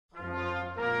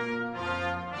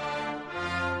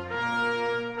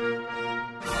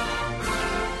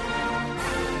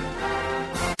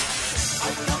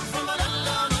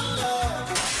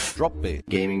Drop Bear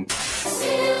Gaming.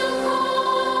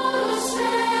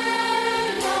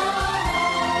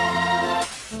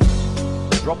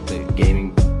 Drop Bear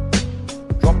Gaming.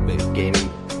 Drop Bear Gaming.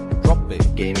 Drop Bear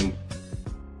Gaming.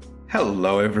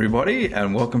 Hello everybody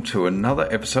and welcome to another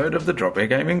episode of the Drop Bear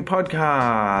Gaming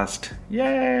podcast.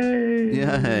 Yay!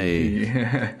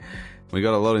 Yay! We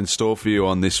got a lot in store for you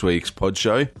on this week's pod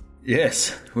show.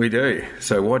 Yes, we do.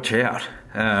 So watch out.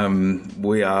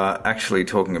 We are actually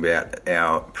talking about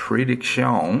our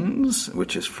predictions,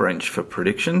 which is French for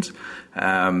predictions,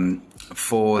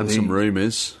 for some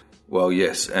rumours. Well,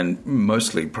 yes, and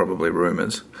mostly probably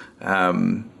rumours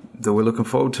that we're looking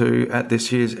forward to at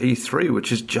this year's E3,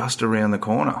 which is just around the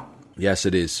corner. Yes,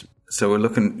 it is. So we're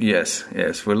looking,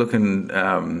 we're looking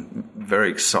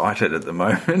very excited at the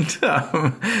moment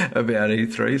about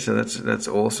E3. So that's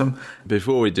awesome.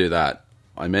 Before we do that,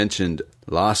 I mentioned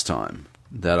last time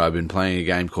that I've been playing a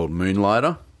game called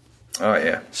Moonlighter. Oh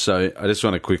yeah. So I just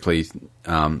want to quickly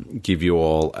give you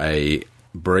all a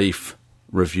brief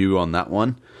review on that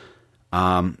one.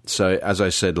 So as I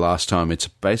said last time, it's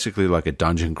basically like a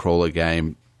dungeon crawler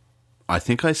game. I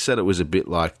think I said it was a bit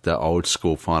like the old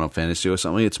school Final Fantasy or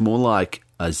something. It's more like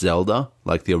a Zelda,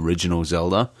 like the original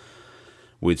Zelda,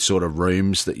 with sort of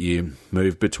rooms that you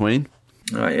move between.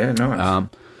 Oh yeah, nice.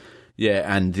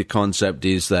 And the concept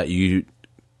is that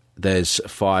there's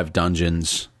 5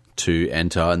 dungeons to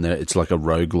enter, and it's like a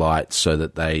roguelite, so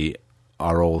that they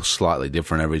are all slightly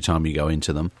different every time you go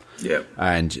into them. Yeah.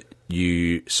 And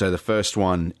so the first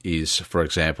one is, for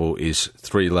example, is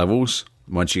 3 levels.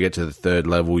 Once you get to the 3rd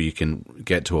level, you can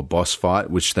get to a boss fight,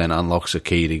 which then unlocks a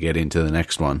key to get into the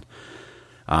next one,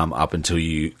 up until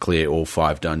you clear all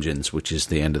 5 dungeons, which is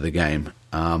the end of the game.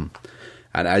 And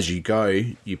as you go,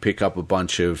 you pick up a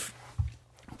bunch of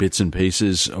bits and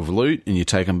pieces of loot, and you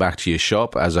take them back to your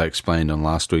shop, as I explained on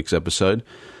last week's episode.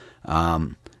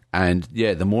 And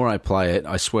yeah, the more I play it,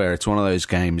 I swear it's one of those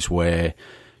games where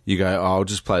you go, oh, I'll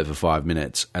just play it for 5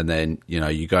 minutes, and then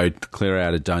you go clear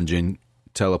out a dungeon,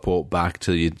 teleport back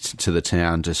to the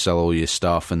town to sell all your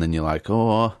stuff, and then you're like,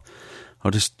 oh, I'll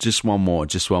just one more,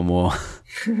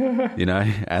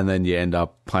 and then you end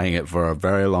up playing it for a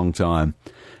very long time.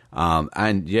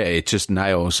 And yeah, it just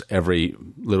nails every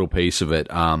little piece of it.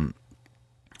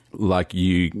 Like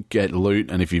you get loot,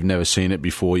 and if you've never seen it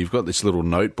before, you've got this little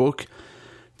notebook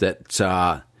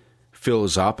that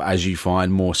fills up as you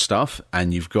find more stuff,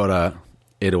 and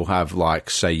it'll have, like,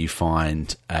 say you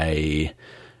find a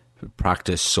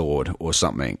practice sword or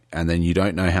something, and then you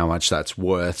don't know how much that's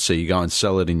worth, so you go and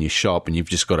sell it in your shop, and you've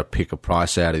just got to pick a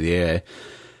price out of the air,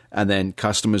 and then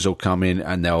customers will come in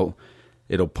and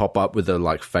it'll pop up with a,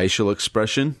 like, facial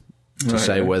expression to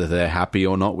say whether they're happy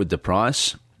or not with the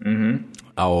price. Mm-hmm.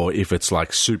 Or if it's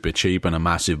like super cheap and a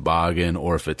massive bargain,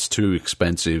 or if it's too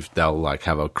expensive, they'll like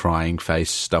have a crying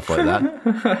face, stuff like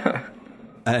that.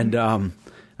 And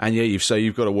yeah,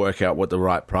 you've got to work out what the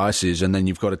right price is, and then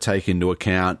you've got to take into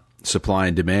account supply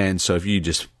and demand. So if you're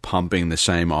just pumping the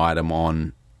same item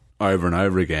on over and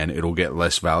over again, it'll get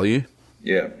less value.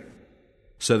 Yeah.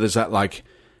 So there's that like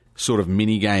sort of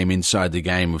mini game inside the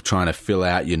game of trying to fill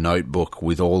out your notebook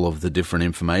with all of the different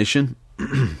information.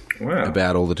 Wow.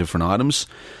 About all the different items.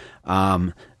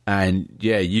 And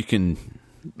yeah, you can,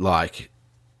 like,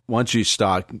 once you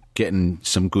start getting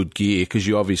some good gear, because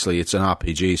it's an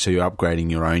RPG, so you're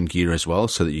upgrading your own gear as well,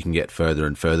 so that you can get further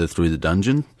and further through the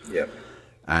dungeon. Yep.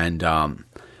 And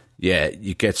yeah,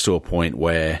 it gets to a point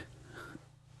where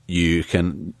you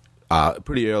can,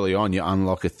 pretty early on, you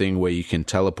unlock a thing where you can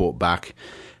teleport back,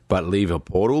 but leave a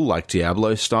portal, like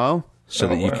Diablo style, so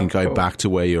that you can go back to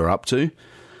where you're up to.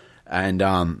 And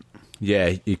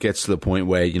yeah, it gets to the point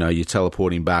where, you're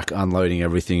teleporting back, unloading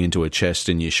everything into a chest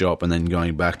in your shop, and then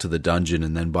going back to the dungeon.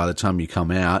 And then by the time you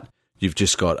come out, you've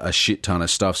just got a shit ton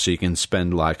of stuff, so you can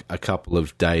spend like a couple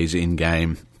of days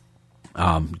in-game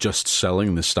just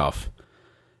selling the stuff.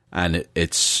 And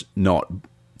it's not,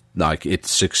 like, it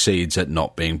succeeds at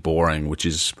not being boring, which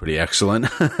is pretty excellent.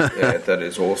 Yeah, that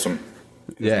is awesome.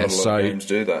 Yeah, not a lot of games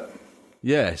do that.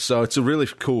 Yeah, so it's a really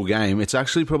cool game. It's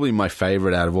actually probably my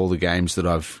favourite out of all the games that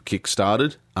I've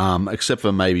kickstarted, except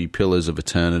for maybe Pillars of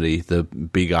Eternity, the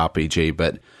big RPG,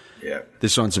 but yeah,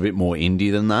 this one's a bit more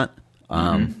indie than that,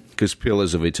 because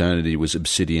Pillars of Eternity was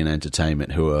Obsidian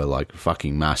Entertainment, who are, like,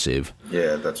 fucking massive.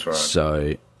 Yeah, that's right.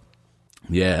 So,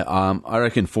 yeah, I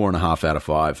reckon 4.5 out of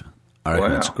 5. I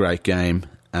reckon it's a great game,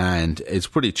 and it's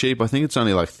pretty cheap. I think it's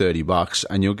only like $30,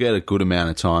 and you'll get a good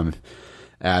amount of time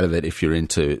out of it if you're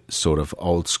into sort of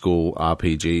old school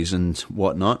RPGs and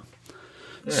whatnot.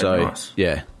 Yeah, so, nice.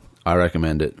 Yeah, I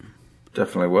recommend it.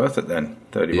 Definitely worth it then,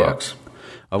 $30.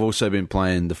 I've also been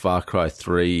playing the Far Cry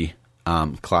 3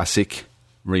 Classic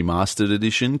Remastered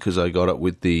Edition because I got it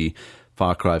with the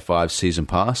Far Cry 5 Season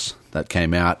Pass that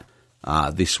came out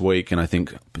this week, and I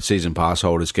think Season Pass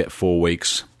holders get 4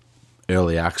 weeks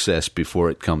early access before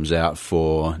it comes out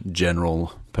for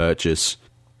general purchase.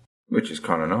 Which is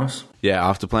kind of nice. Yeah,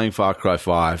 after playing Far Cry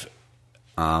 5,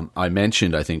 I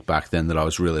mentioned, I think, back then that I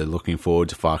was really looking forward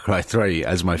to Far Cry 3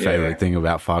 as my favourite thing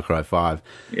about Far Cry 5.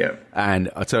 Yeah. And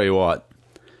I tell you what,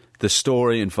 the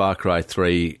story in Far Cry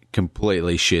 3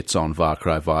 completely shits on Far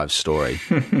Cry 5's story.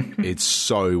 It's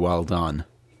so well done.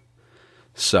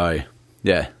 So,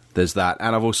 yeah, there's that.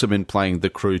 And I've also been playing The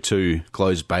Crew 2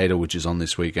 closed beta, which is on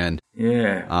this weekend.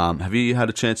 Yeah. Have you had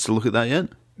a chance to look at that yet?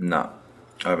 No.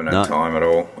 I haven't had time at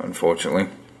all, unfortunately.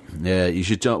 Yeah,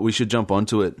 we should jump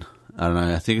onto it. I don't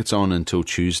know. I think it's on until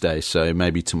Tuesday, so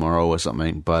maybe tomorrow or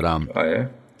something. But oh yeah,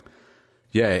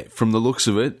 yeah. From the looks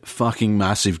of it, fucking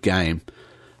massive game.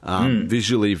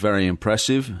 Visually very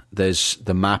impressive.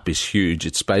 The map is huge.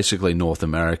 It's basically North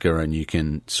America, and you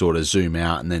can sort of zoom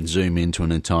out and then zoom into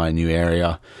an entire new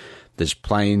area. There's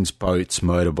planes, boats,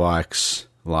 motorbikes,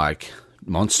 like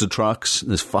monster trucks.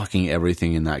 There's fucking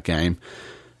everything in that game.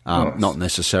 Nice. Not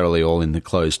necessarily all in the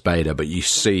closed beta, but you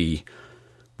see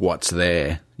what's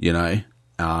there, you know.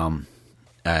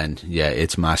 And yeah,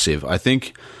 it's massive. I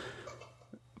think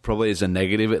probably as a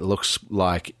negative, it looks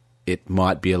like it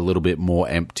might be a little bit more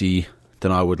empty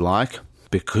than I would like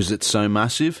because it's so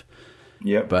massive.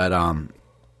 Yeah. But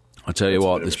I tell you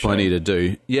what, there's plenty to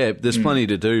do. Yeah, there's plenty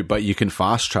to do, but you can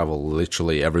fast travel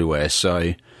literally everywhere.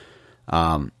 So,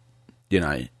 you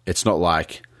know, it's not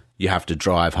like you have to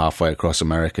drive halfway across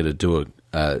America to do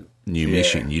a new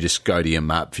mission. You just go to your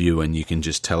map view and you can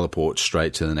just teleport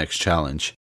straight to the next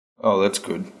challenge. Oh, that's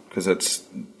good, because that's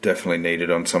definitely needed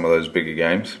on some of those bigger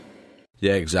games.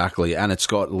 Yeah, exactly. And it's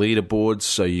got leaderboards,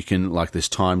 so you can, like, there's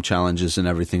time challenges and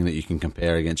everything that you can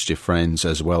compare against your friends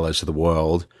as well as the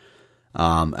world,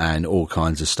 and all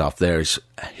kinds of stuff. There's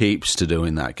heaps to do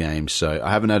in that game. So I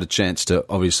haven't had a chance to,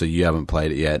 obviously you haven't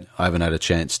played it yet, I haven't had a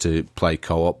chance to play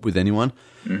co-op with anyone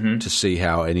to see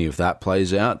how any of that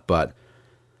plays out. But,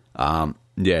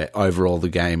 yeah, overall the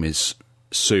game is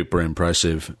super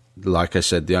impressive. Like I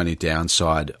said, the only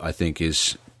downside, I think,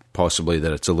 is possibly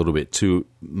that it's a little bit too,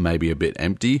 maybe a bit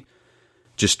empty,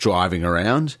 just driving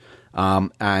around.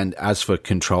 And as for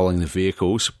controlling the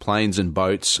vehicles, planes and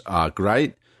boats are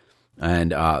great.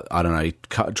 And I don't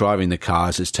know, driving the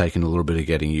cars has taken a little bit of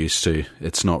getting used to.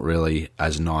 It's not really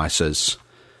as nice as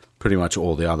pretty much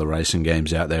all the other racing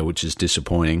games out there, which is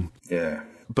disappointing. Yeah.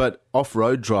 But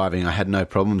off-road driving, I had no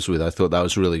problems with. I thought that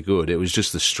was really good. It was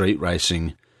just the street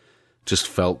racing just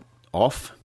felt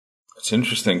off. It's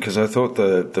interesting, because I thought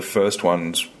the first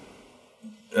one's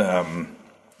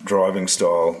driving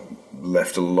style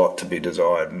left a lot to be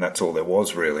desired, and that's all there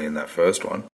was really in that first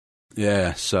one.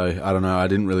 Yeah, so I don't know. I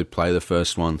didn't really play the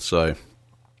first one, so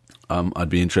I'd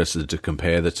be interested to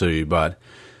compare the two. But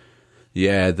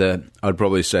yeah, I'd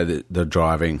probably say that the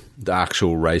driving, the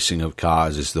actual racing of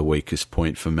cars, is the weakest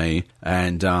point for me.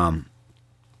 And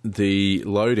the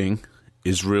loading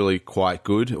is really quite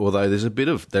good, although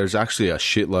there's actually a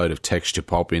shitload of texture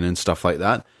pop in and stuff like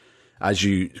that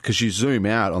because you zoom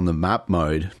out on the map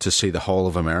mode to see the whole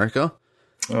of America.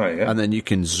 Oh yeah. And then you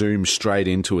can zoom straight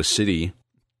into a city.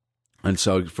 And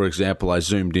so, for example, I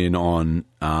zoomed in on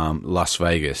Las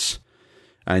Vegas,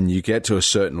 and you get to a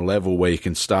certain level where you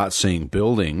can start seeing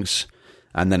buildings,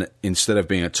 and then instead of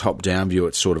being a top-down view,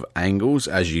 it sort of angles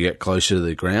as you get closer to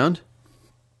the ground.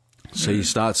 So you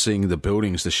start seeing the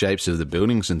buildings, the shapes of the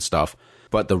buildings and stuff,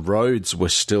 but the roads were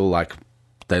still like,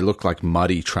 they looked like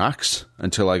muddy tracks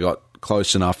until I got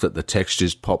close enough that the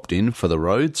textures popped in for the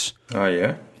roads. Oh,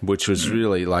 yeah? Which was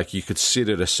really like, you could sit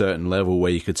at a certain level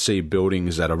where you could see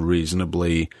buildings at a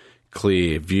reasonably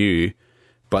clear view,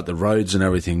 but the roads and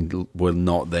everything were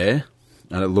not there,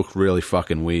 and it looked really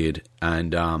fucking weird.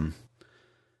 And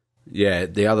yeah,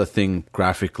 the other thing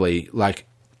graphically, like,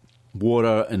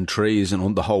 water and trees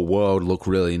and the whole world look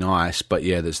really nice, but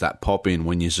yeah, there's that pop in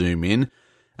when you zoom in.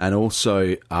 And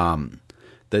also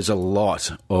there's a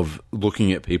lot of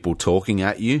looking at people talking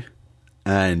at you,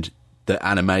 and the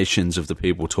animations of the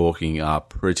people talking are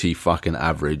pretty fucking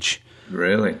average.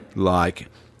 Really? Like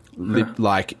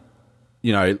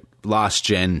you know, last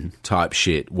gen type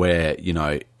shit where, you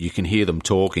know, you can hear them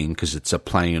talking because it's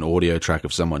playing an audio track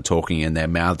of someone talking and their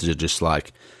mouths are just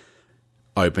like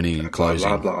opening and closing.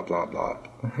 Blah, blah, blah, blah,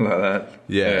 blah. Like that.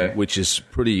 Yeah, which is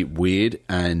pretty weird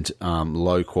and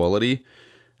low quality.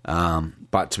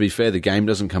 But to be fair, the game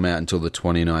doesn't come out until the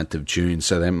 29th of June,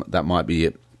 so that might be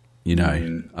it, you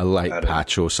know, a late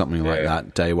patch or something like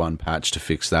that, day one patch to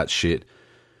fix that shit.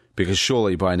 Because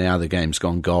surely by now the game's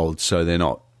gone gold, so they're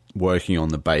not working on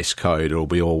the base code. It'll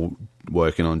be all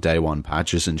working on day one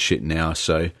patches and shit now,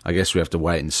 so I guess we have to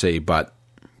wait and see. But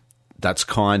that's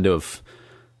kind of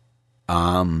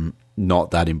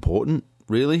not that important,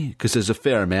 really, because there's a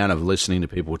fair amount of listening to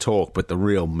people talk, but the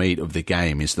real meat of the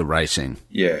game is the racing.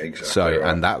 Yeah, exactly. So, right.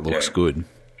 And that looks good.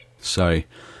 So,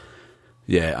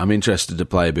 yeah, I'm interested to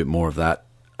play a bit more of that.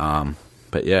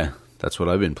 But yeah, that's what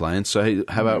I've been playing. So hey,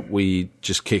 how about we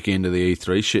just kick into the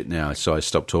E3 shit now, so I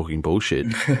stop talking bullshit?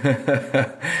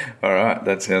 All right,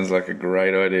 that sounds like a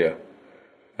great idea.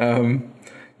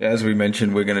 As we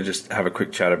mentioned, we're going to just have a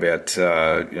quick chat about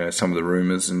some of the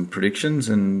rumours and predictions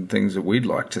and things that we'd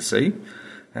like to see.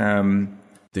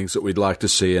 Things that we'd like to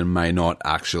see and may not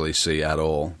actually see at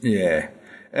all. Yeah.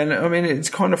 And, I mean, it's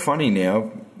kind of funny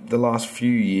now, the last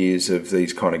few years of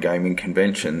these kind of gaming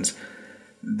conventions,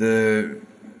 a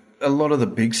lot of the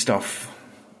big stuff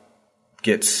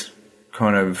gets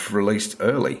kind of released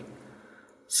early.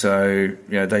 So,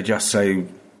 they just say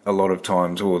a lot of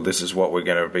times, this is what we're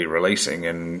going to be releasing,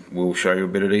 and we'll show you a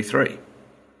bit at E3.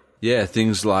 Yeah,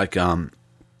 things like,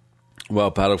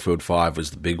 Battlefield 5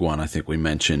 was the big one I think we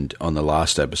mentioned on the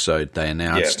last episode. They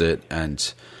announced it,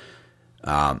 and,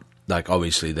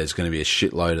 obviously there's going to be a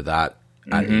shitload of that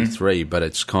at E3, but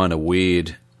it's kind of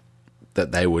weird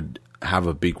that they would have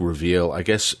a big reveal. I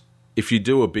guess if you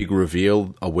do a big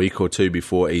reveal a week or two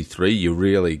before E3, you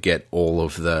really get all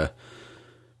of the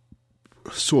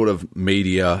sort of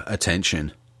media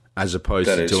attention, as opposed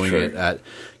to doing it at,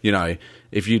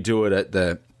 if you do it at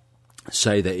the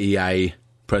EA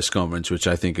press conference, which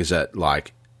I think is at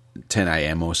 10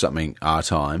 a.m. or something our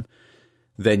time,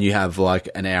 then you have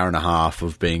an hour and a half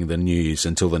of being the news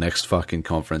until the next fucking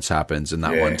conference happens and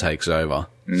that one takes over.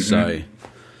 So,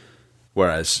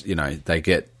 whereas, they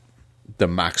get the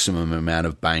maximum amount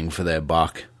of bang for their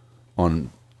buck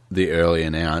on the early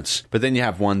announce. But then you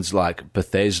have ones like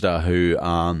Bethesda who,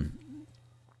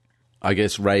 I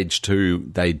guess Rage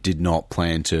 2, they did not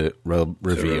plan to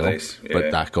reveal,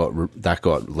 but that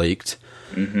got leaked.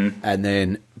 And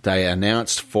then they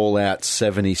announced Fallout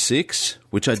 76,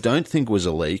 which I don't think was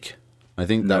a leak. I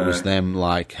think that was them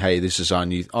hey, this is our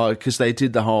new... Oh, because they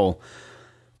did the whole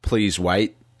please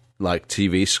wait,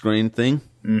 TV screen thing.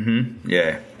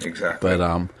 Yeah, exactly.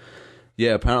 But,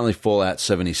 apparently Fallout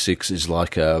 76 is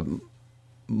a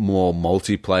more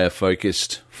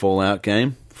multiplayer-focused Fallout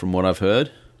game, from what I've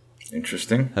heard.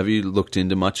 Interesting. Have you looked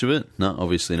into much of it? No,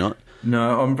 obviously not.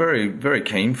 No, I'm very, very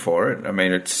keen for it. I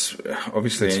mean, it's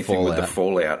obviously anything Fallout. With the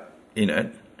Fallout in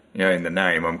it, in the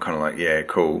name, I'm kind of yeah,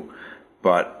 cool.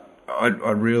 But I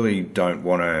really don't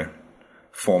want to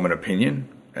form an opinion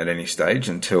at any stage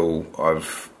until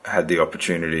I've had the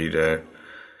opportunity to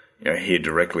hear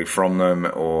directly from them,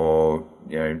 or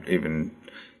even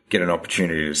get an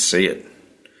opportunity to see it,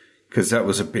 because that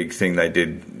was a big thing they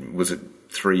did. Was it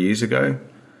 3 years ago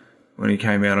when he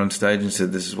came out on stage and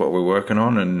said this is what we're working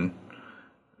on, and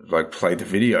played the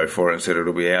video for it and said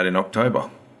it'll be out in October?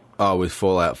 Oh, with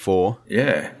Fallout 4?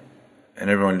 Yeah, and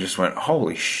everyone just went,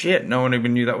 holy shit, no one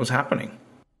even knew that was happening.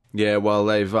 Yeah, well,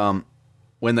 they've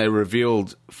when they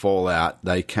revealed Fallout,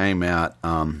 they came out.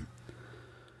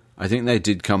 I think they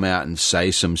did come out and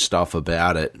say some stuff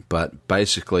about it, but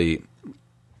basically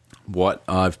what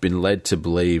I've been led to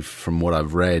believe from what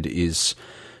I've read is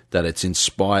that it's an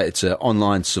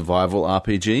online survival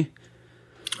RPG.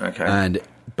 Okay. And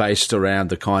based around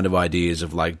the kind of ideas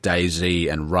of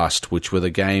DayZ and Rust, which were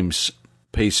the games,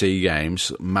 PC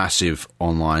games, massive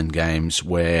online games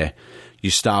where you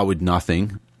start with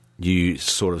nothing, you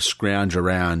sort of scrounge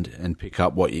around and pick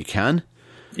up what you can.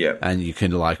 Yeah. And you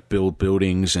can build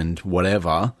buildings and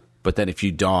whatever, but then if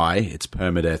you die, it's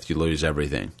permadeath, you lose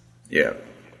everything. Yeah.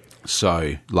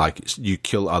 So, you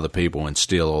kill other people and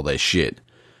steal all their shit.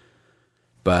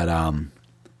 But,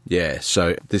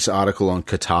 so this article on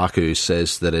Kotaku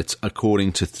says that it's,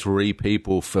 according to 3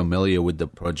 people familiar with the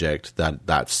project,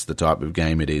 that's the type of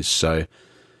game it is. So,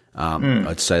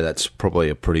 I'd say that's probably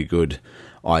a pretty good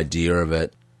idea of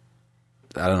it.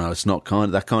 I don't know, it's not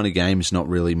that kind of game is not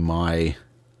really my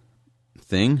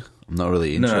thing. I'm not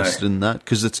really interested in that,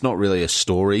 because it's not really a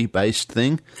story-based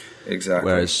thing. Exactly.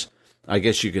 Whereas I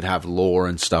guess you could have lore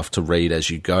and stuff to read as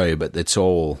you go, but it's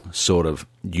all sort of,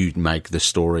 you make the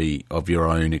story of your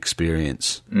own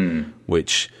experience,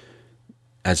 which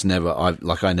has never,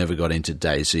 I never got into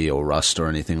DayZ or Rust or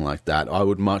anything like that. I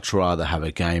would much rather have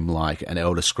a game like an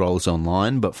Elder Scrolls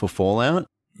Online, but for Fallout.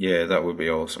 Yeah, that would be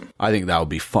awesome. I think that would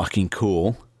be fucking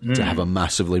cool to have a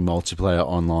massively multiplayer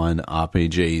online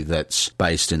RPG that's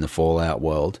based in the Fallout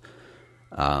world.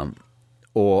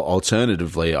 Or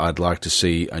alternatively, I'd like to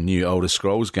see a new Elder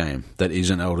Scrolls game that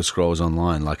isn't Elder Scrolls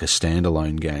Online, like a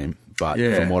standalone game. But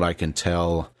from what I can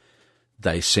tell,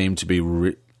 they seem to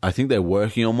be... I think they're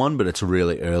working on one, but it's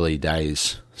really early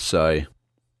days. So,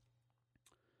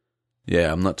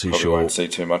 yeah, I'm not too Probably sure. Won't see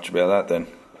too much about that then.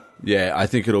 Yeah, I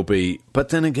think it'll be... But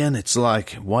then again, it's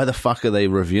like, why the fuck are they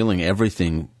revealing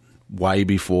everything way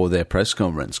before their press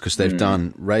conference? Because they've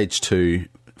done Rage 2,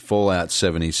 Fallout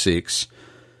 76...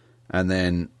 And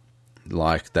then,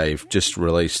 like, they've just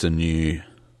released a new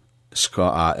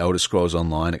Elder Scrolls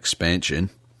Online expansion.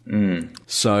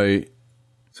 So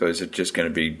is it just going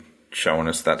to be showing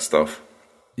us that stuff?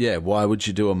 Yeah, why would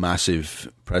you do a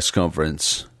massive press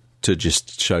conference to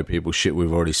just show people shit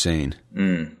we've already seen?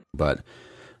 But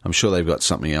I'm sure they've got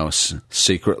something else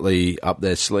secretly up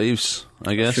their sleeves,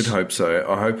 I guess. I should hope so.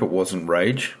 I hope it wasn't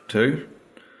Rage 2,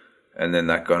 and then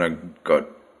that kind of got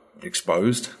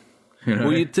exposed. You know?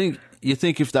 Well, you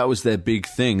think if that was their big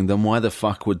thing, then why the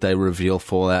fuck would they reveal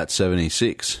Fallout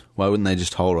 76? Why wouldn't they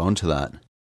just hold on to that?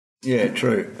 Yeah,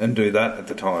 true, and do that at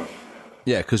the time.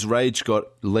 Yeah, because Rage got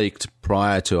leaked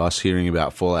prior to us hearing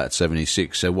about Fallout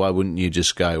 76, so why wouldn't you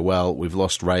just go, well, we've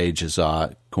lost Rage as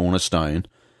our cornerstone,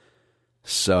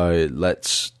 so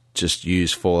let's just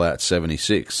use Fallout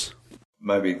 76.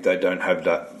 Maybe they don't have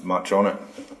that much on it.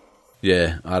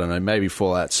 Yeah, I don't know. Maybe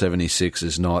Fallout 76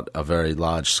 is not a very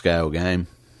large-scale game,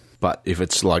 but if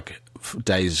it's like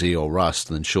DayZ or Rust,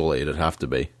 then surely it'd have to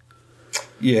be.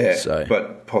 Yeah,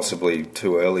 but possibly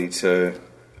too early to,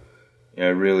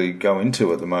 really go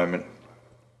into at the moment.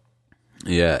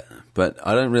 Yeah, but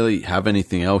I don't really have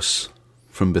anything else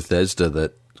from Bethesda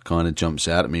that kind of jumps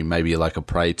out at me. Maybe like a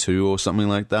Prey 2 or something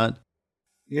like that.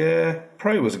 Yeah,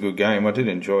 Prey was a good game. I did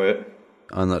enjoy it.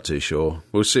 I'm not too sure.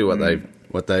 We'll see what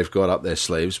they've got up their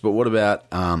sleeves. But what about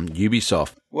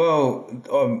Ubisoft? Well,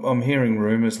 I'm hearing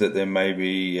rumours that there may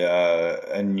be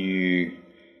a new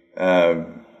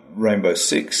Rainbow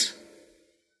Six,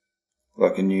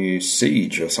 like a new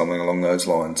Siege or something along those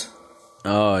lines.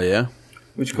 Oh, yeah?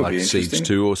 Which could be interesting. Siege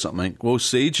 2 or something. Well,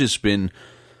 Siege has been...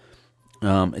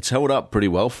 it's held up pretty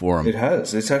well for them. It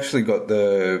has. It's actually got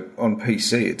on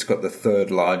PC, it's got the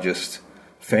third largest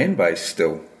fan base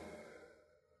still.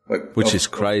 Which is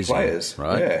crazy, players.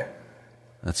 Right? Yeah.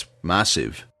 That's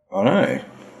massive. I know.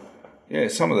 Yeah,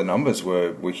 some of the numbers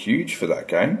were huge for that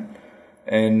game.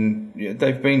 And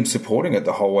they've been supporting it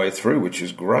the whole way through, which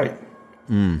is great.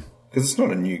 Because it's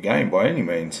not a new game by any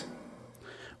means.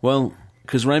 Well,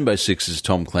 because Rainbow Six is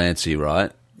Tom Clancy,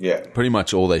 right? Yeah. Pretty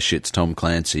much all their shit's Tom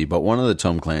Clancy. But one of the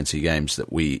Tom Clancy games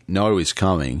that we know is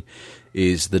coming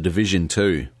is The Division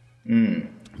 2.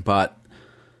 But...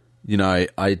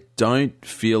 I don't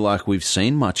feel like we've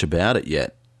seen much about it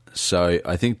yet. So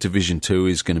I think Division 2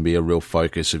 is going to be a real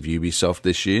focus of Ubisoft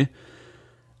this year.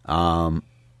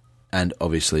 And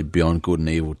obviously Beyond Good and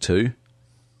Evil 2,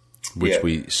 which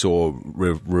we saw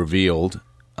revealed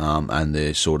and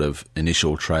the sort of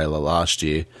initial trailer last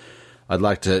year. I'd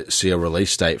like to see a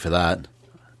release date for that.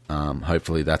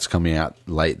 Hopefully that's coming out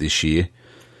late this year.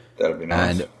 That'd be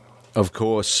nice. And, of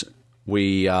course...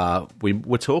 We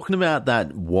were talking about that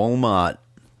Walmart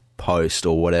post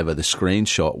or whatever, the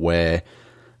screenshot where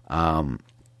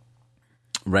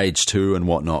Rage 2 and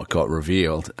whatnot got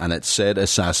revealed, and it said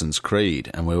Assassin's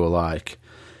Creed, and we were like,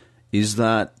 is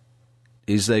there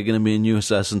going to be a new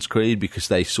Assassin's Creed? Because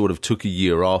they sort of took a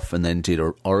year off and then did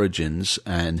Origins,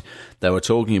 and they were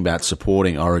talking about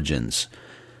supporting Origins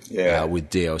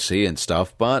with DLC and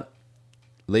stuff, but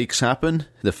leaks happen.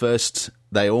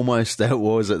 They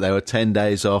were 10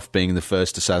 days off being the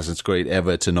first Assassin's Creed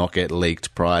ever to not get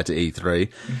leaked prior to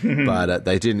E3, but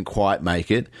they didn't quite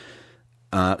make it.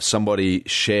 Somebody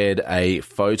shared a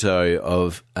photo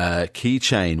of a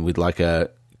keychain with like a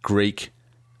Greek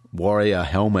warrior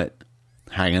helmet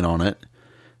hanging on it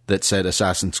that said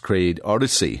Assassin's Creed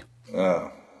Odyssey. Oh.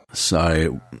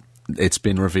 So it's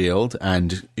been revealed,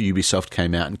 and Ubisoft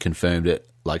came out and confirmed it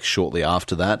like shortly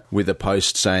after that, with a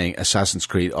post saying Assassin's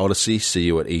Creed Odyssey, see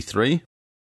you at E3.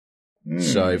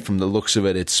 So from the looks of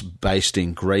it, it's based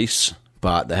in Greece,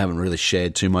 but they haven't really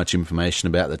shared too much information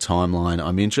about the timeline.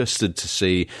 I'm interested to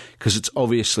see, because it's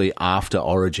obviously after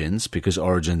Origins, because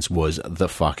Origins was the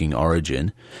fucking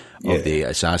origin of the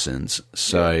Assassins.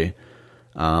 So,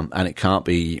 and it can't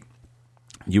be,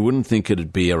 you wouldn't think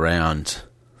it'd be around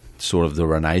sort of the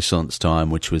Renaissance time,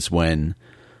 which was when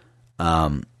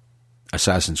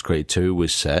Assassin's Creed 2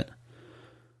 was set.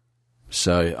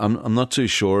 So I'm not too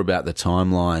sure about the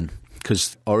timeline,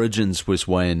 because Origins was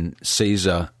when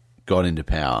Caesar got into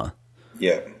power.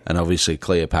 Yeah. And obviously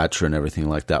Cleopatra and everything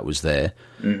like that was there.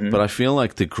 But I feel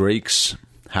like the Greeks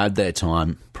had their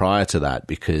time prior to that,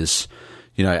 because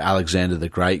Alexander the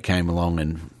Great came along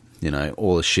and,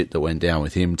 all the shit that went down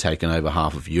with him taking over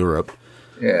half of Europe.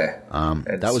 Yeah.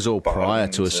 That was all prior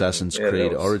to Assassin's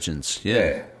Creed Origins.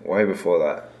 Yeah, way before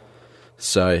that.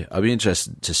 So I'd be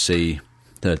interested to see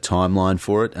the timeline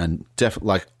for it. And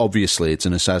obviously it's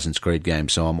an Assassin's Creed game,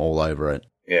 so I'm all over it.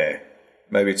 Yeah.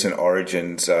 Maybe it's an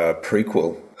Origins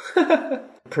prequel.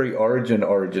 Pre-Origin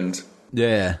Origins.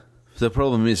 Yeah. The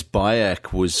problem is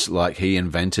Bayek was he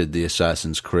invented the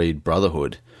Assassin's Creed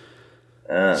Brotherhood.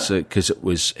 So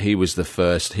because he was the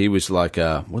first. He was what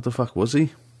the fuck was he?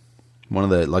 One of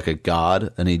the a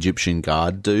guard, an Egyptian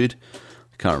guard dude.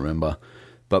 I can't remember,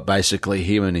 but basically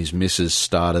him and his missus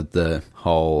started the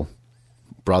whole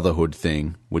Brotherhood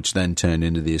thing, which then turned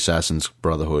into the Assassin's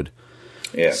Brotherhood.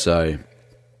 Yeah. So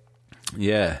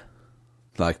yeah,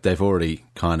 they've already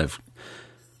kind of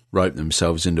roped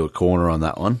themselves into a corner on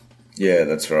that one. Yeah,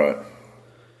 that's right.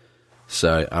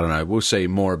 So, I don't know. We'll see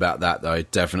more about that, though,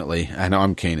 definitely. And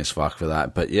I'm keen as fuck for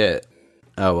that. But, yeah.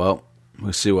 Oh, well.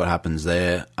 We'll see what happens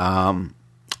there. What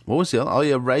was the other? Oh,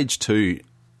 yeah, Rage 2.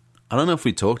 I don't know if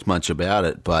we talked much about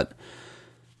it, but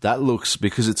that looks...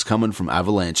 Because it's coming from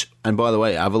Avalanche. And, by the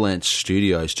way, Avalanche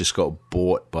Studios just got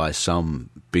bought by some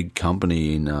big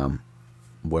company in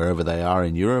wherever they are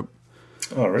in Europe.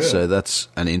 Oh, really? So, that's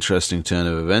an interesting turn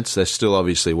of events. They're still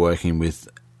obviously working with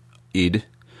id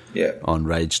on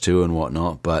Rage 2 and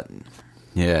whatnot, but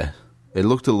yeah, it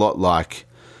looked a lot like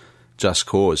Just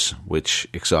Cause, which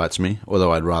excites me,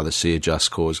 although I'd rather see a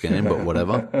Just Cause game, but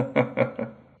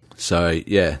whatever. So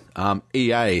yeah,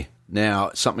 EA,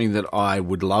 now something that I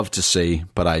would love to see,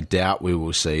 but I doubt we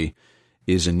will see,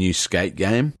 is a new Skate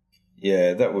game.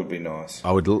 Yeah, that would be nice.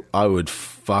 I would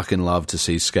fucking love to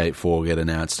see Skate 4 get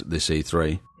announced at this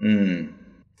E3.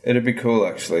 It'd be cool,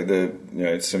 actually.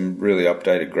 Some really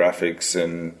updated graphics,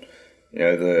 and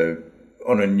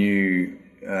on a new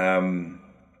on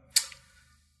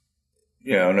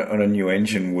a new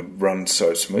engine would run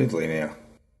so smoothly now.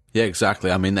 Yeah, exactly.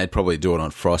 I mean, they'd probably do it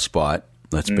on Frostbite.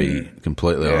 Let's be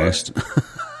completely honest.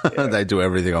 They do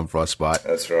everything on Frostbite.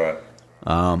 That's right.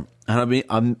 And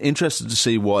I'm interested to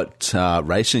see what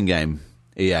racing game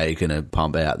EA are going to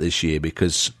pump out this year,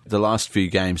 because the last few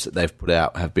games that they've put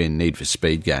out have been Need for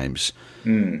Speed games,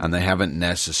 and they haven't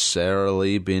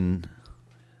necessarily been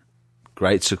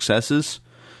great successes.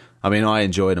 I mean, I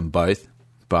enjoyed them both,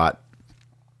 but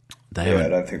they haven't I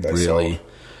don't think they really... sold.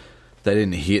 They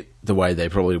didn't hit the way they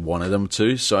probably wanted them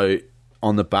to. So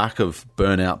on the back of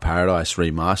Burnout Paradise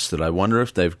Remastered, I wonder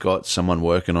if they've got someone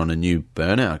working on a new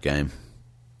Burnout game.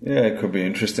 Yeah, it could be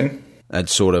interesting. And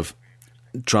sort of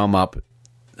drum up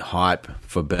hype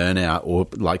for Burnout, or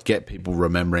get people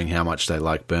remembering how much they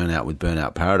like Burnout with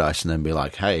Burnout Paradise, and then be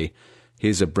like, hey,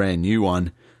 here's a brand new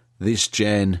one, this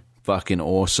gen, fucking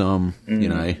awesome.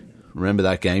 Remember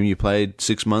that game you played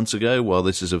 6 months ago? Well,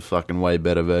 this is a fucking way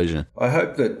better version. I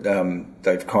hope that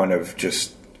they've kind of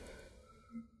just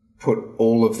put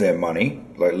all of their money,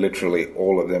 literally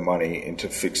all of their money, into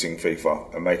fixing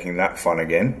FIFA and making that fun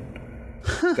again.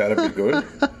 That'd be good.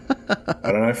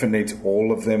 I don't know if it needs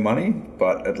all of their money,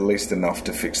 but at least enough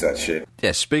to fix that shit.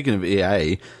 Yeah, speaking of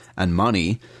EA and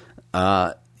money,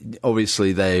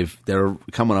 obviously they're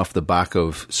coming off the back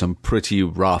of some pretty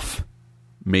rough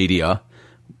media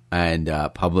and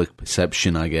public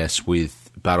perception, I guess, with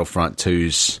Battlefront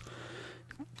 2's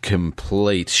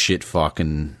complete shitfuck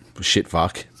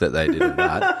that they did with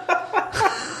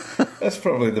that. That's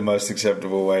probably the most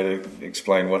acceptable way to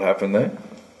explain what happened there.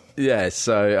 Yeah,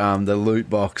 so the loot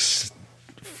box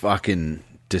fucking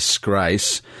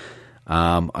disgrace.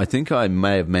 I think I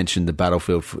may have mentioned the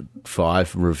Battlefield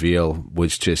 5 reveal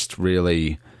was just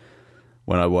really,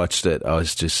 when I watched it, I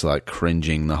was just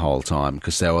cringing the whole time,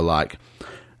 because they were like,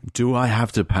 do I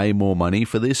have to pay more money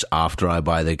for this after I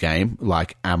buy the game?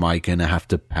 Am I going to have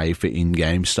to pay for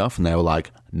in-game stuff? And they were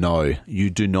like, no, you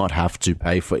do not have to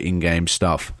pay for in-game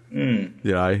stuff.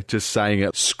 Just saying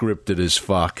it scripted as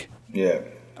fuck. Yeah.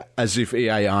 As if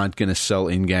EA aren't going to sell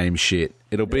in-game shit.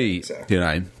 It'll be,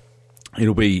 exactly.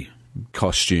 It'll be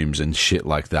costumes and shit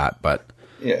like that, but,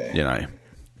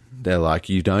 they're like,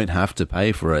 you don't have to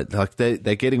pay for it.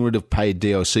 They're getting rid of paid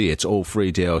DLC. It's all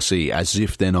free DLC, as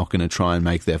if they're not going to try and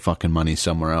make their fucking money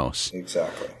somewhere else.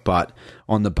 Exactly. But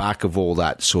on the back of all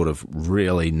that sort of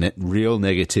really real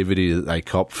negativity that they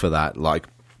copped for that,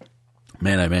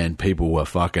 man, oh man, people were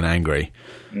fucking angry,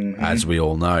 as we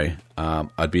all know.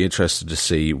 I'd be interested to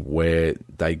see where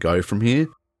they go from here.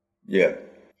 Yeah.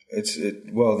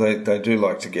 Well, they do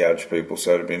like to gouge people,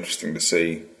 so it'd be interesting to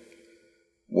see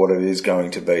what it is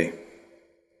going to be.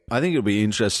 I think it'll be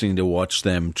interesting to watch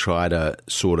them try to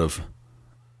sort of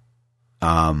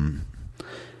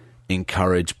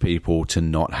encourage people to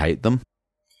not hate them.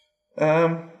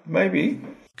 Maybe.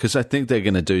 Because I think they're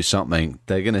going to do something.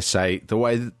 They're going to say the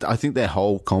way I think their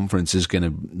whole conference is going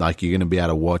to, like, you're going to be able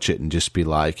to watch it and just be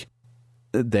like,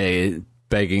 they're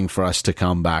begging for us to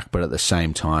come back, but at the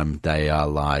same time, they are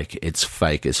like, it's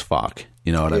fake as fuck.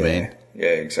 You know what I mean? Yeah,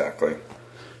 exactly.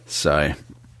 So,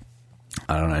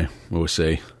 I don't know. We'll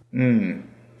see.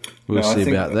 We'll see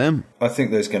about them. I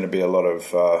think there's going to be a lot of,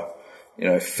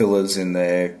 fillers in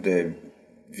their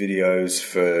videos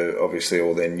for obviously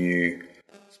all their new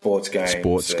sports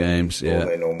games. Yeah. All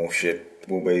their normal shit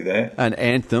will be there. And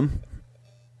Anthem.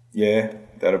 Yeah,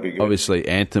 that'll be good. Obviously,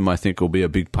 Anthem, I think, will be a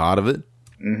big part of it.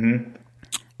 Mm-hmm.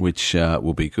 Which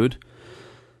will be good.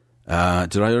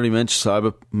 Did I already mention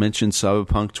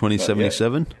Cyberpunk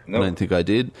 2077? Nope. I don't think I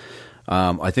did.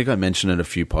 I think I mentioned it a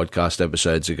few podcast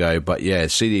episodes ago, but yeah,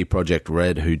 CD Projekt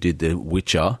Red, who did The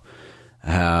Witcher,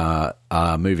 are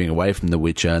moving away from The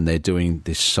Witcher, and they're doing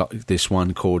this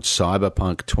one called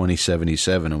Cyberpunk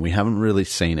 2077, and we haven't really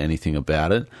seen anything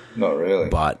about it. Not really.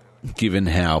 But given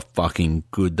how fucking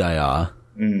good they are,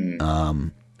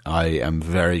 I am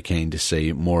very keen to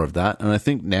see more of that, and I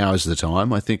think now is the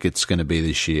time. I think it's going to be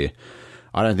this year.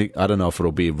 I don't know if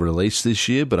it'll be released this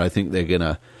year, but I think they're going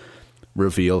to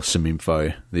reveal some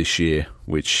info this year,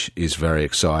 which is very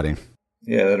exciting.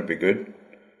 Yeah, that'd be good.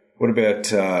 What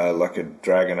about like a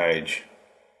Dragon Age?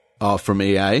 Oh, from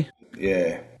EA?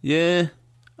 Yeah. Yeah.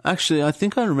 Actually, I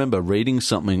think I remember reading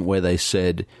something where they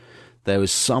said there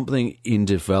was something in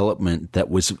development that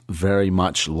was very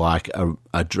much like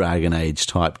a Dragon Age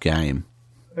type game.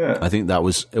 Yeah. I think that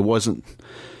wasn't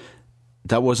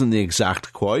the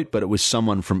exact quote, but it was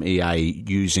someone from EA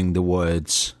using the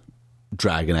words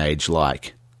Dragon Age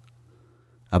like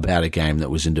about a game that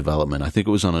was in development. I think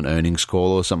it was on an earnings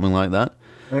call or something like that.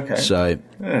 Okay. So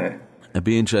yeah. It'd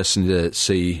be interesting to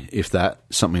see if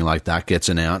something like that gets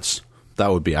announced. That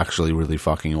would be actually really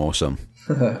fucking awesome.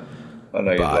 I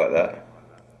know you'd like that.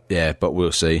 Yeah, but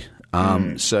we'll see.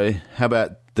 So how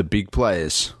about the big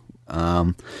players?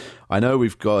 I know we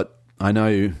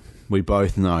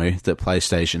both know that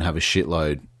PlayStation have a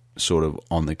shitload sort of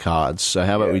on the cards. So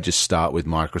how about we just start with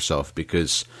Microsoft,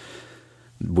 because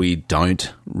we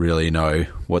don't really know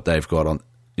what they've got on,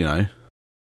 you know.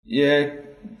 Yeah,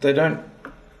 they don't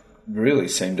really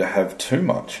seem to have too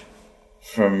much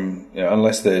from,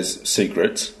 unless there's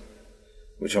secrets,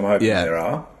 which I'm hoping there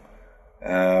are.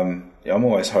 I'm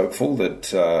always hopeful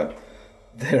that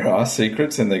there are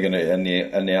secrets and they're going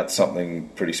to announce something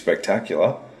pretty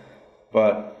spectacular.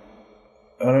 But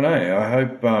I don't know.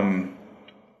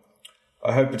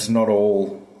 I hope it's not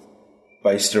all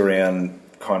based around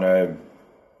kind of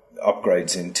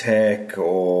upgrades in tech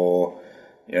or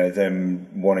them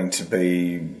wanting to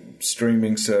be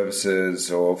streaming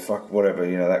services or whatever,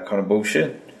 that kind of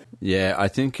bullshit. Yeah, I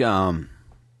think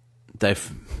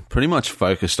they've pretty much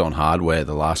focused on hardware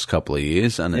the last couple of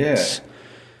years, and their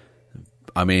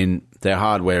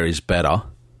hardware is better.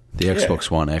 The Xbox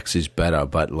One X is better,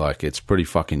 but it's pretty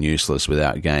fucking useless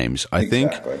without games. I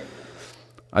think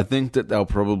that they'll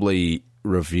probably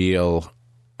reveal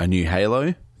a new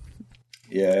Halo.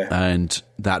 Yeah. And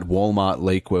that Walmart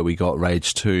leak where we got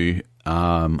Rage 2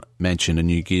 mentioned a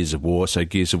new Gears of War, so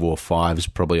Gears of War 5 is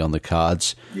probably on the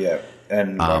cards. Yeah,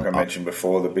 and like I mentioned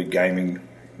before, the big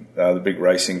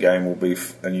racing game will be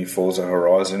a new Forza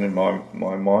Horizon in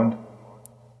my mind.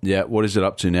 Yeah, what is it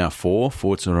up to now? 4?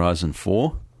 Forza Horizon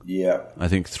 4? Yeah. I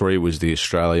think 3 was the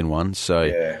Australian one,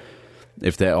 so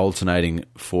if they're alternating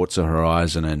Forza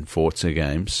Horizon and Forza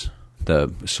games,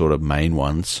 the sort of main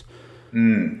ones...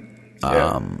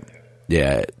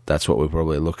 Yeah, that's what we're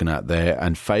probably looking at there.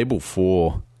 And Fable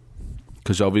 4,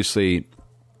 because obviously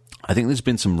I think there's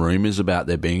been some rumours about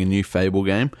there being a new Fable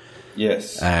game.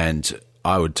 Yes. And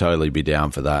I would totally be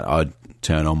down for that. I'd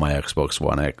turn on my Xbox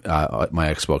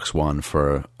One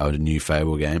for a new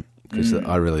Fable game, because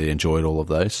I really enjoyed all of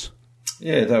those.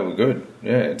 Yeah, they were good.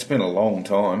 Yeah, it's been a long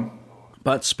time.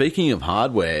 But speaking of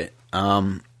hardware,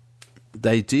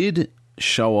 they did...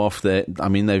 show off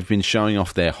they've been showing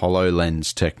off their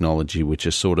HoloLens technology, which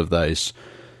is sort of those,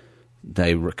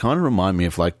 they kind of remind me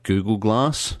of like Google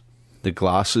Glass, the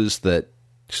glasses that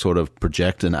sort of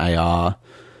project an AR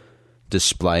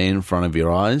display in front of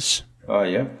your eyes. Oh,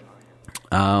 yeah.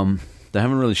 They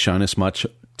haven't really shown us much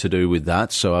to do with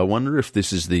that, so I wonder if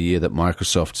this is the year that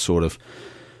Microsoft sort of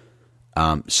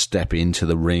step into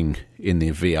the ring in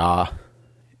the VR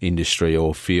industry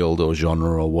or field or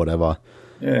genre or whatever.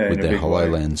 Yeah, with their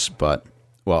HoloLens, but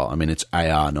it's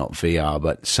AR, not VR,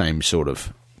 but same sort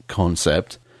of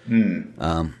concept.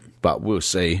 But we'll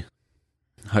see.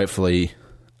 Hopefully,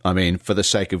 for the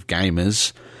sake of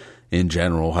gamers, in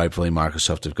general, hopefully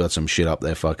Microsoft have got some shit up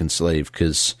their fucking sleeve,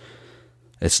 because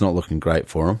it's not looking great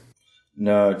for them.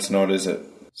 No, it's not, is it?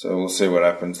 So we'll see what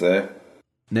happens there.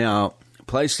 Now,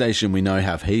 PlayStation, we know,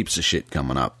 have heaps of shit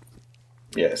coming up.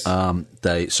 Yes.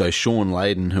 So Sean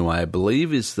Layden, who I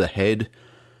believe is the head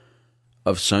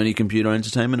of Sony Computer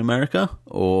Entertainment America,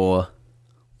 or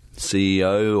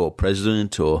CEO or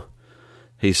president, or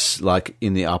he's like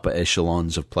in the upper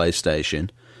echelons of PlayStation.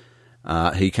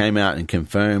 He came out and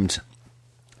confirmed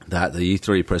that the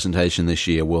E3 presentation this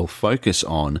year will focus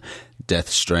on Death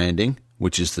Stranding,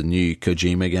 which is the new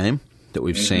Kojima game that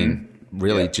we've seen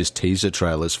really just teaser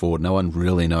trailers for. No one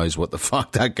really knows what the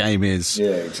fuck that game is.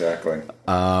 Yeah, exactly.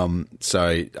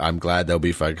 So I'm glad they'll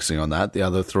be focusing on that. The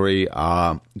other three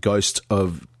are Ghost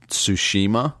of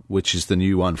Tsushima, which is the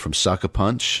new one from Sucker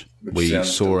Punch. We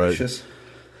saw delicious.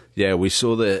 We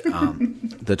saw the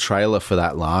the trailer for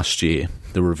that last year,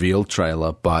 the reveal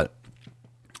trailer. But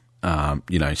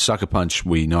Sucker Punch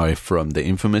we know from the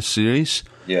Infamous series.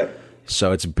 Yeah.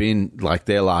 So it's been like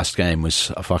their last game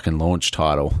was a fucking launch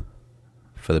title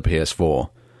for the PS4.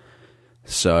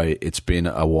 So it's been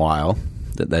a while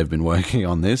that they've been working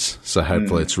on this. So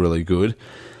hopefully it's really good.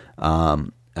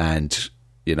 And,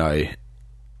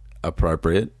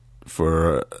 appropriate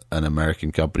for an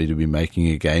American company to be making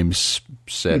a game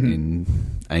set in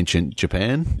ancient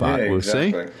Japan. But we'll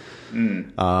see.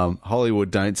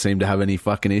 Hollywood don't seem to have any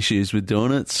fucking issues with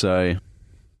doing it. So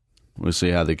we'll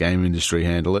see how the game industry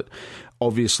handle it.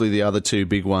 Obviously, the other two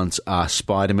big ones are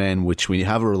Spider-Man, which we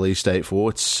have a release date for.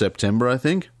 It's September, I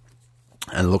think,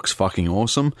 and it looks fucking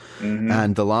awesome.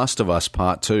 And The Last of Us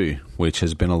Part 2, which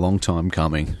has been a long time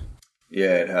coming.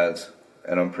 Yeah, it has.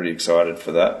 And I'm pretty excited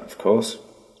for that, of course.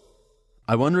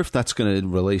 I wonder if that's going to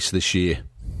release this year.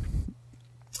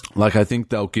 Like, I think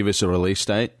they'll give us a release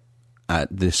date at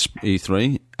this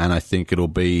E3, and I think it'll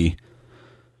be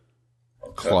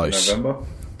close. November?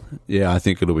 Yeah, I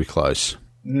think it'll be close.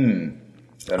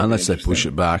 Unless they push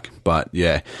it back, but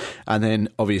yeah. And then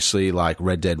obviously like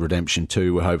Red Dead Redemption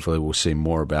 2, hopefully we'll see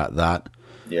more about that.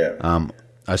 Yeah.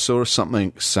 I saw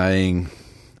something saying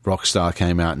Rockstar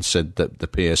came out and said that the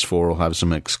PS4 will have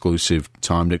some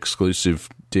timed exclusive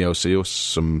DLC or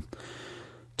some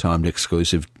timed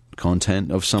exclusive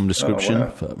content of some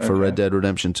description for Red Dead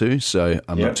Redemption 2. So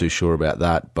I'm not too sure about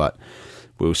that, but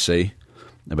we'll see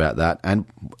about that. And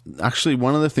actually,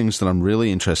 one of the things that I'm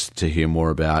really interested to hear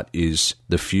more about is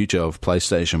the future of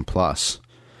PlayStation Plus,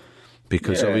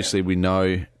 because obviously we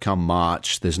know come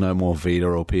March there's no more Vita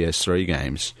or PS3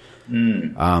 games,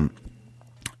 and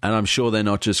I'm sure they're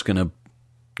not just going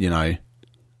to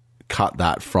cut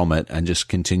that from it and just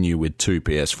continue with 2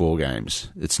 PS4 games.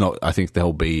 It's not. I think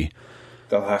they'll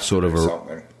have sort of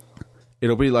something.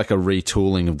 It'll be like a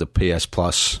retooling of the PS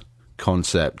Plus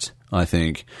concept, I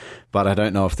think. But I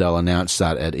don't know if they'll announce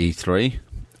that at E3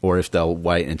 or if they'll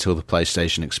wait until the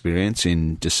PlayStation Experience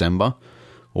in December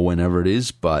or whenever it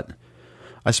is. But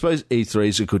I suppose E3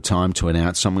 is a good time to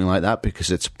announce something like that because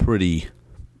it's pretty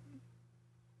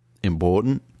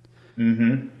important.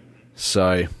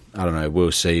 So, I don't know.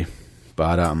 We'll see.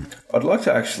 But I'd like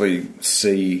to actually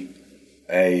see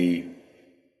a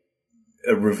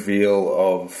reveal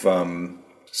of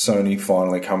Sony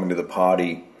finally coming to the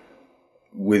party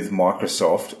with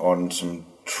Microsoft on some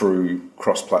true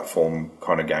cross-platform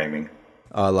kind of gaming.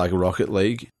 Like Rocket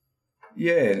League?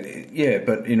 Yeah,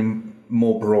 but in a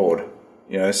more broad,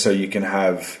 so you can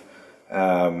have,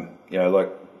 like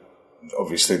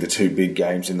obviously the two big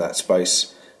games in that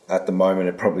space at the moment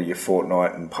are probably your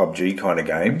Fortnite and PUBG kind of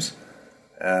games.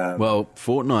 Well,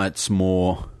 Fortnite's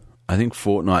more, I think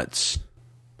Fortnite's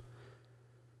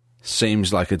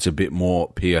seems like it's a bit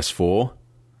more PS4.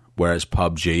 Whereas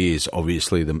PUBG is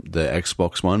obviously the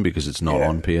Xbox one because it's not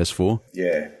on PS4.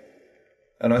 Yeah.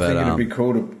 And I think it'd be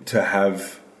cool to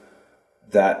have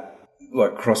that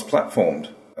like cross-platformed.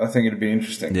 I think it'd be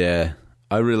interesting. Yeah.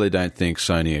 I really don't think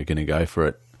Sony are going to go for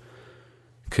it.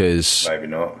 Because maybe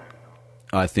not.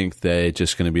 I think they're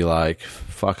just going to be like,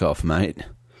 fuck off, mate.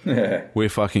 Yeah. We're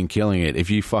fucking killing it. If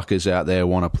you fuckers out there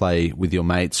want to play with your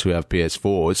mates who have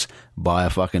PS4s, buy a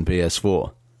fucking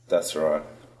PS4. That's right.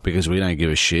 Because we don't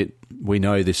give a shit. We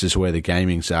know this is where the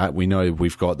gaming's at. We know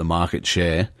we've got the market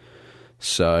share.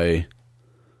 So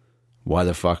why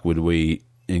the fuck would we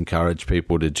encourage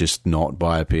people to just not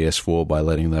buy a PS4 by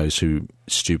letting those who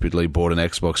stupidly bought an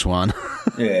Xbox One?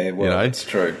 Yeah, well, that's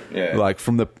true. Yeah. Like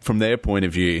from their point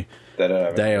of view,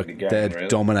 they're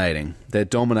dominating. They're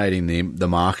dominating the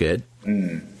market.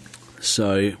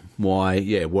 So why?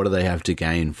 Yeah, what do they have to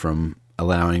gain from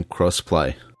allowing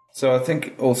crossplay? So I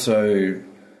think also,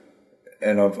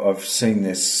 and I've seen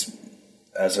this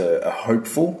as a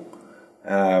hopeful,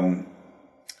 But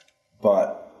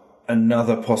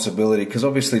another possibility, because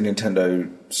obviously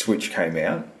Nintendo Switch came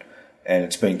out and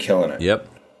it's been killing it. Yep.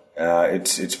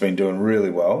 It's been doing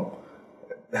really well,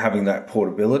 having that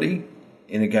portability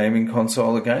in a gaming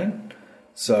console again.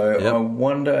 So I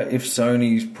wonder if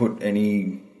Sony's put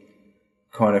any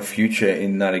kind of future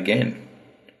in that again.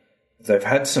 They've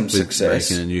had some success.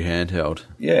 Making a new handheld.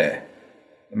 Yeah.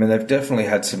 I mean, they've definitely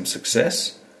had some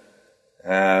success.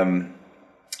 I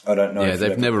don't know if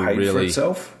they've never paid for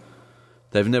itself.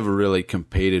 They've never really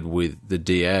competed with the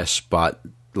DS, but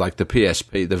like the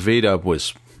PSP, the Vita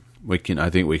was, I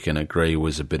think we can agree,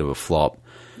 was a bit of a flop.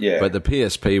 Yeah. But the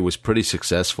PSP was pretty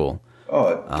successful.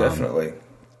 Oh, definitely.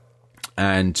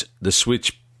 And the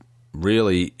Switch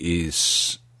really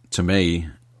is, to me,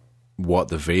 what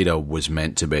the Vita was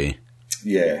meant to be.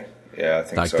 Yeah, I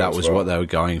think like so. That was what they were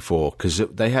going for, because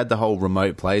they had the whole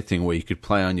remote play thing where you could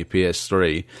play on your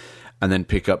PS3 and then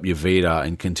pick up your Vita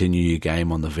and continue your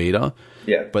game on the Vita.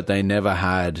 Yeah. But they never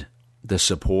had the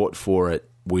support for it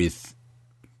with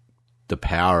the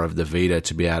power of the Vita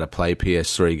to be able to play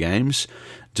PS3 games.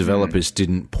 Developers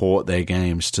didn't port their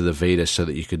games to the Vita so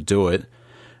that you could do it,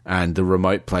 and the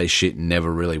remote play shit never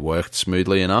really worked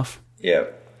smoothly enough. Yeah.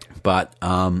 But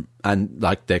and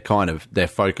like their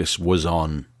focus was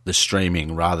on the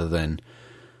streaming rather than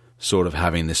sort of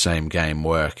having the same game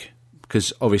work,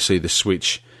 because obviously the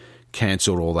Switch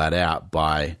cancelled all that out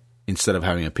by, instead of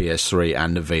having a PS3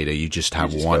 and a Vita, you just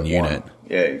have one unit.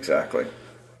 Yeah, exactly.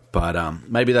 But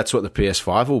maybe that's what the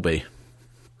PS5 will be.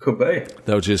 Could be.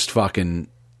 They'll just fucking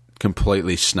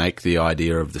completely snake the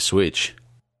idea of the Switch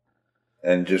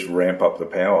and just ramp up the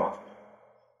power.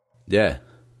 Yeah,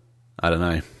 I don't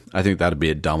know. I think that'd be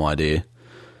a dumb idea,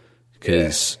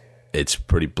 because it's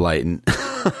pretty blatant.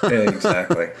 Yeah,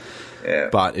 exactly. Yeah.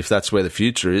 But if that's where the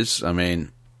future is, I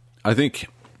mean, I think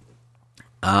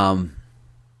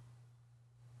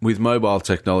with mobile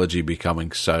technology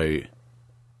becoming so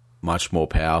much more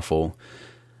powerful,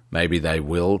 maybe they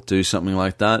will do something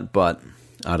like that, but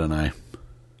I don't know.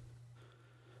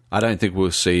 I don't think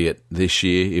we'll see it this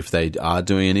year if they are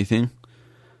doing anything.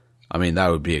 I mean, that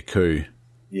would be a coup.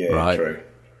 Yeah, right? True.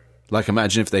 Like,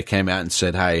 imagine if they came out and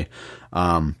said, hey,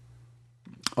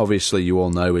 obviously you all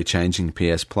know we're changing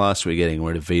PS Plus, we're getting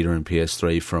rid of Vita and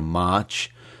PS3 from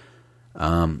March.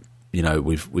 You know,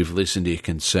 we've listened to your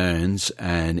concerns,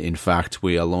 and in fact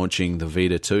we are launching the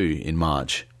Vita 2 in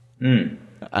March.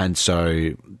 And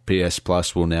so PS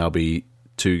Plus will now be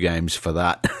 2 games for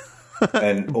that.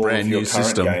 And all brand of your new current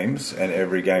system. games and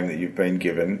every game that you've been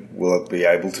given will be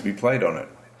able to be played on it.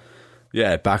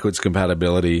 Yeah, backwards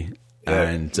compatibility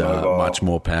and much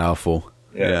more powerful.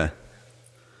 Yeah.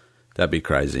 That'd be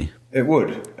crazy. It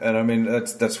would. And I mean,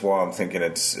 that's why I'm thinking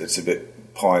it's a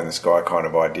bit pie in the sky kind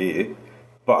of idea.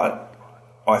 But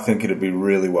I think it'd be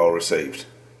really well received.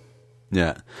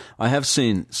 Yeah. I have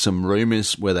seen some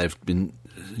rumours where they've been,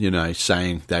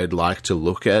 saying they'd like to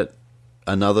look at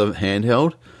another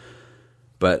handheld.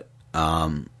 But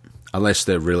unless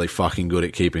they're really fucking good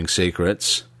at keeping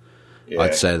secrets,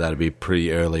 I'd say that'd be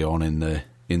pretty early on in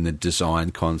the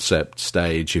design concept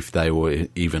stage if they were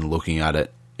even looking at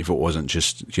it, if it wasn't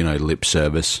just, lip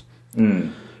service.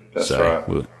 That's so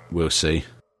right. We'll see.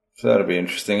 So that'll be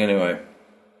interesting anyway.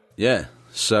 Yeah.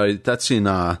 So that's in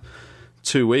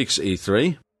 2 weeks,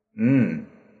 E3.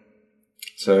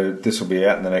 So this will be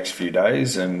out in the next few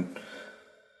days, and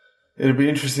it'll be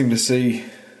interesting to see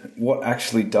what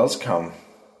actually does come.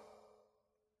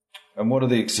 And what are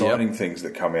the exciting things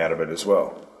that come out of it as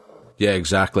well? Yeah,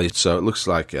 exactly. So it looks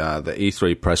like the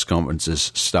E3 press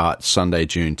conferences start Sunday,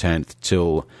 June 10th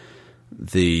till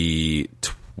the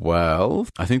 12th.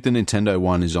 I think the Nintendo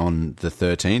one is on the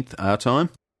 13th, our time.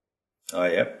 Oh,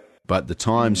 yep. But the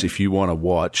times, if you want to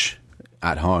watch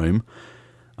at home,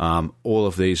 all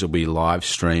of these will be live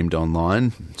streamed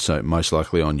online. So most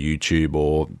likely on YouTube,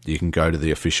 or you can go to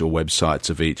the official websites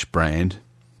of each brand.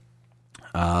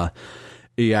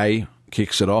 EA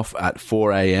kicks it off at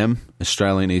 4 a.m.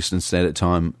 Australian Eastern Standard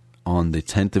Time on the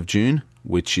 10th of June,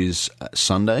 which is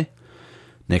Sunday,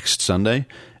 next Sunday.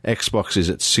 Xbox is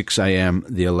at 6 a.m.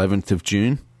 the 11th of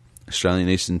June, Australian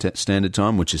Eastern Standard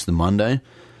Time, which is the Monday.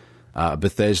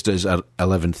 Bethesda's at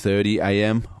 11:30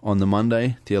 a.m. on the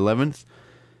Monday, the 11th.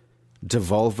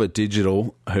 Devolver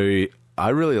Digital, who I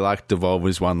really liked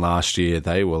Devolver's one last year.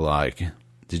 They were like,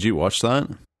 did you watch that?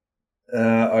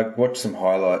 I watched some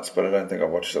highlights, but I don't think I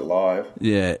watched it live.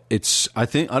 Yeah, I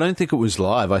don't think it was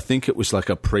live. I think it was like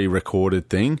a pre-recorded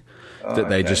thing that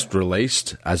they just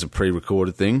released as a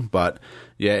pre-recorded thing. But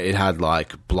yeah, it had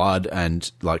like blood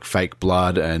and like fake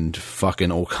blood and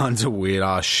fucking all kinds of weird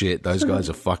ass shit. Those guys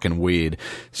are fucking weird.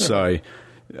 So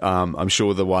I'm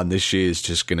sure the one this year is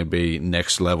just going to be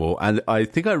next level. And I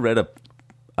think I read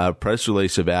a press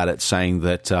release about it saying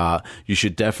that you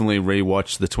should definitely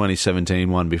rewatch the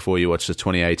 2017 one before you watch the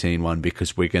 2018 one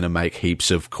because we're going to make heaps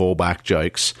of callback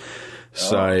jokes.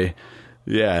 So,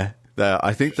 yeah,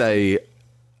 I think they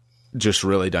just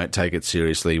really don't take it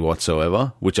seriously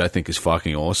whatsoever, which I think is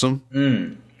fucking awesome.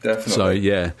 Definitely. So,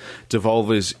 yeah,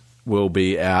 Devolvers will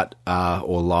be out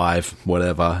or live,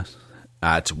 whatever,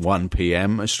 at 1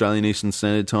 p.m. Australian Eastern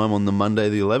Standard Time on the Monday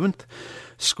the 11th.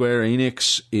 Square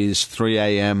Enix is 3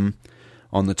 a.m.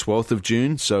 on the 12th of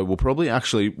June, so we'll probably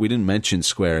we didn't mention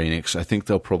Square Enix. I think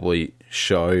they'll probably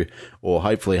show or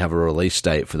hopefully have a release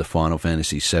date for the Final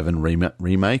Fantasy VII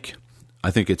remake. I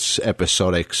think it's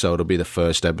episodic, so it'll be the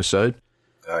first episode.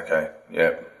 Okay,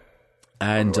 yep.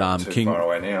 And too far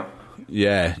away now.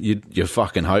 Yeah, you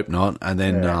fucking hope not. And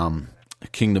then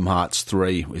Kingdom Hearts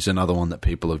 3 is another one that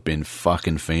people have been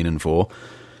fucking fiending for.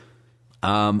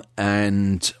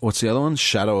 And what's the other one?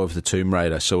 Shadow of the Tomb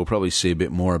Raider. So we'll probably see a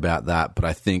bit more about that, but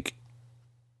I think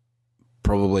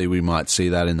probably we might see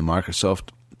that in the Microsoft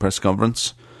press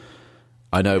conference.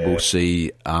 I know we'll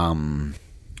see...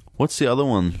 what's the other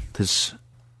one?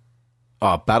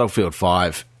 Battlefield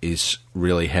 5 is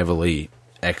really heavily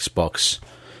Xbox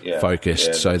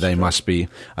focused, so they must be...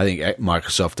 I think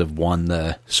Microsoft have won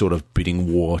the sort of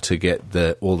bidding war to get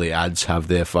all the ads have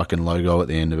their fucking logo at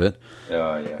the end of it.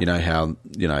 You know how,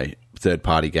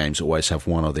 third-party games always have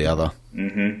one or the other.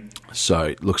 Mm-hmm. So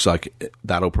it looks like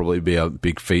that'll probably be a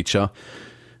big feature.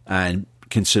 And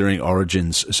considering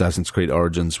Assassin's Creed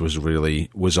Origins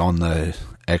was on the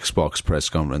Xbox press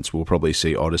conference, we'll probably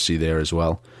see Odyssey there as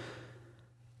well.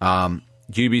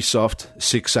 Ubisoft,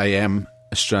 6 a.m.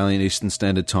 Australian Eastern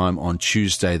Standard Time on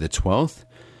Tuesday the 12th.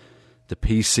 The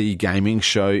PC Gaming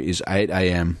Show is 8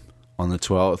 a.m. on the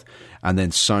 12th, and then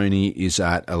Sony is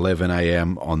at 11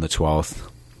 a.m. on the 12th,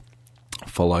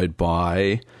 followed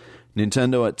by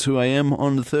Nintendo at 2 a.m.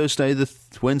 on the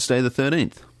Wednesday the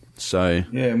 13th. So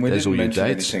and we didn't mention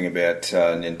anything about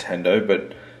Nintendo,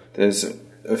 but there's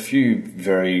a few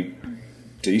very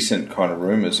decent kind of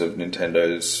rumours of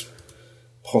Nintendo's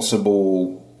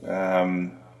possible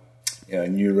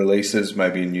new releases,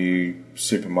 maybe a new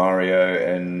Super Mario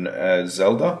and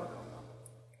Zelda.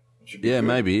 Yeah, good.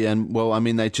 Maybe. And, well, I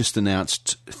mean, they just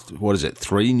announced,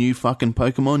 3 new fucking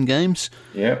Pokemon games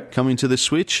coming to the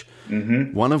Switch.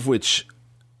 Mm-hmm. One of which,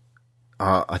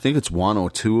 I think it's 1 or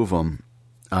 2 of them,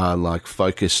 are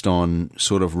focused on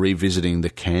sort of revisiting the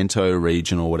Kanto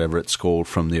region or whatever it's called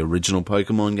from the original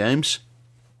Pokemon games.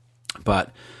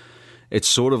 But it's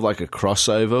sort of like a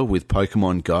crossover with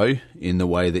Pokemon Go in the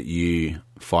way that you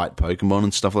fight Pokemon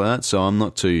and stuff like that. So I'm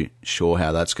not too sure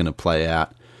how that's going to play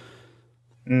out.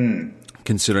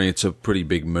 Considering it's a pretty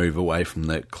big move away from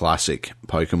the classic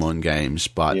Pokemon games,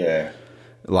 but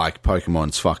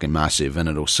Pokemon's fucking massive and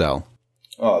it'll sell.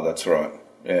 Oh, that's right.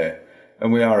 Yeah.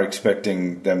 And we are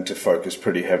expecting them to focus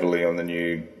pretty heavily on the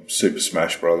new Super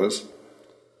Smash Brothers.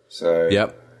 So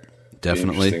yep,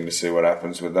 definitely interesting to see what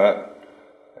happens with that.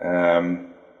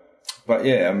 But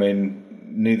yeah, I mean,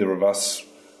 neither of us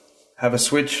have a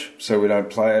Switch, so we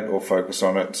don't play it or focus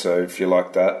on it. So if you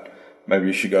like that, maybe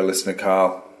you should go listen to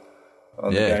Carl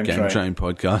on the Game Train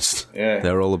podcast. Yeah.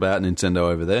 They're all about Nintendo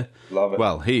over there. Love it.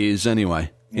 Well, he is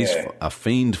anyway. He's a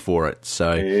fiend for it,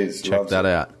 so check that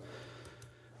out.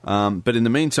 But in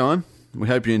the meantime, we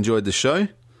hope you enjoyed the show.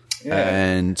 Yeah.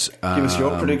 And give us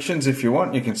your predictions if you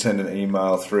want. You can send an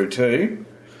email through to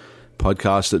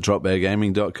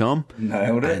podcast@dropbeargaming.com.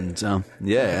 Nailed it. And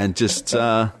and just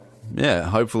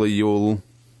hopefully you'll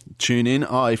tune in.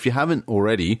 If you haven't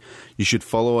already, you should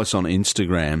follow us on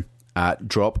Instagram at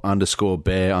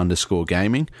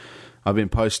drop_bear_gaming. I've been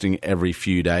posting every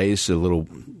few days a little,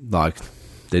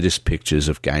 they're just pictures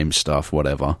of game stuff,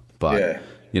 whatever. But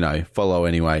follow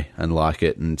anyway and like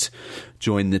it and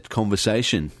join the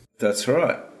conversation. That's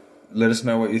right. Let us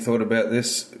know what you thought about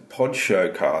this pod show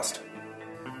cast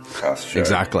show.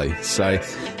 Exactly. So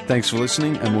thanks for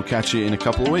listening, and we'll catch you in a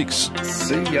couple of weeks.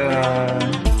 See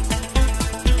ya.